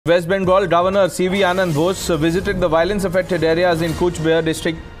West Bengal Governor CV Ananda Bose visited the violence-affected areas in Cooch Behar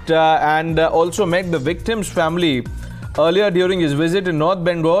district and also met the victim's family. Earlier during his visit in North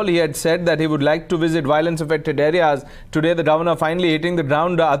Bengal, he had said that he would like to visit violence-affected areas. Today, the governor finally hitting the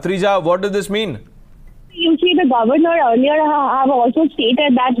ground. Atrija, what does this mean? You see, the governor earlier have also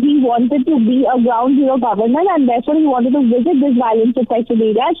stated that he wanted to be a ground zero governor and therefore he wanted to visit this violence-affected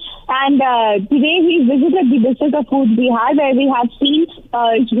areas. And today he visited the district of Cooch Behar, where we have seen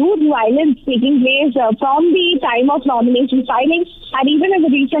huge violence taking place from the time of nomination filing. And even in the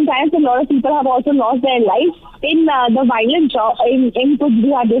recent times, a lot of people have also lost their lives in the violent in Cooch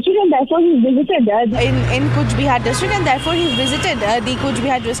Behar district, and therefore he visited in Cooch Behar district, and therefore he visited the Cooch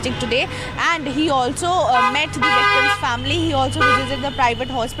Behar district today, and he also met the victim's family. He also visited the private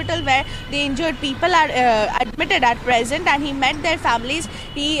hospital where the injured people are admitted at present, and he met their families.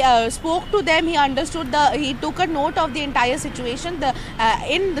 He spoke to them. He understood he took a note of the entire situation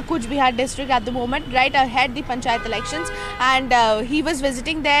in the Cooch Behar district at the moment, right ahead the panchayat elections, and he was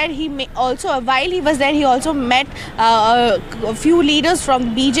visiting there. While he was there, he also met a few leaders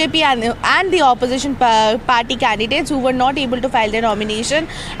from BJP and the opposition party candidates who were not able to file their nomination,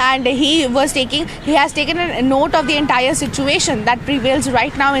 and he has taken a note of the entire situation that prevails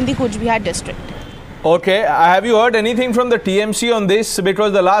right now in the Cooch Behar district. Okay, have you heard anything from the TMC on this?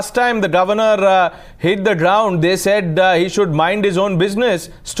 Because the last time the governor hit the ground, they said he should mind his own business,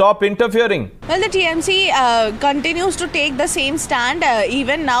 stop interfering. Well, the TMC continues to take the same stand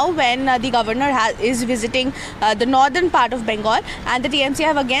even now when the governor is visiting the northern part of Bengal, and the TMC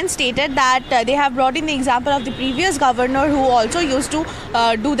have again stated that they have brought in the example of the previous governor who also used to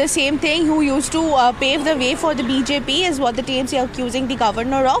do the same thing, who used to pave the way for the BJP, is what the TMC are accusing the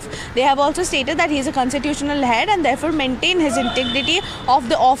governor of. They have also stated that he is a constitutional head and therefore maintain his integrity of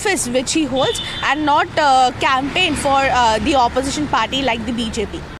the office which he holds and not campaign for the opposition party like the BJP.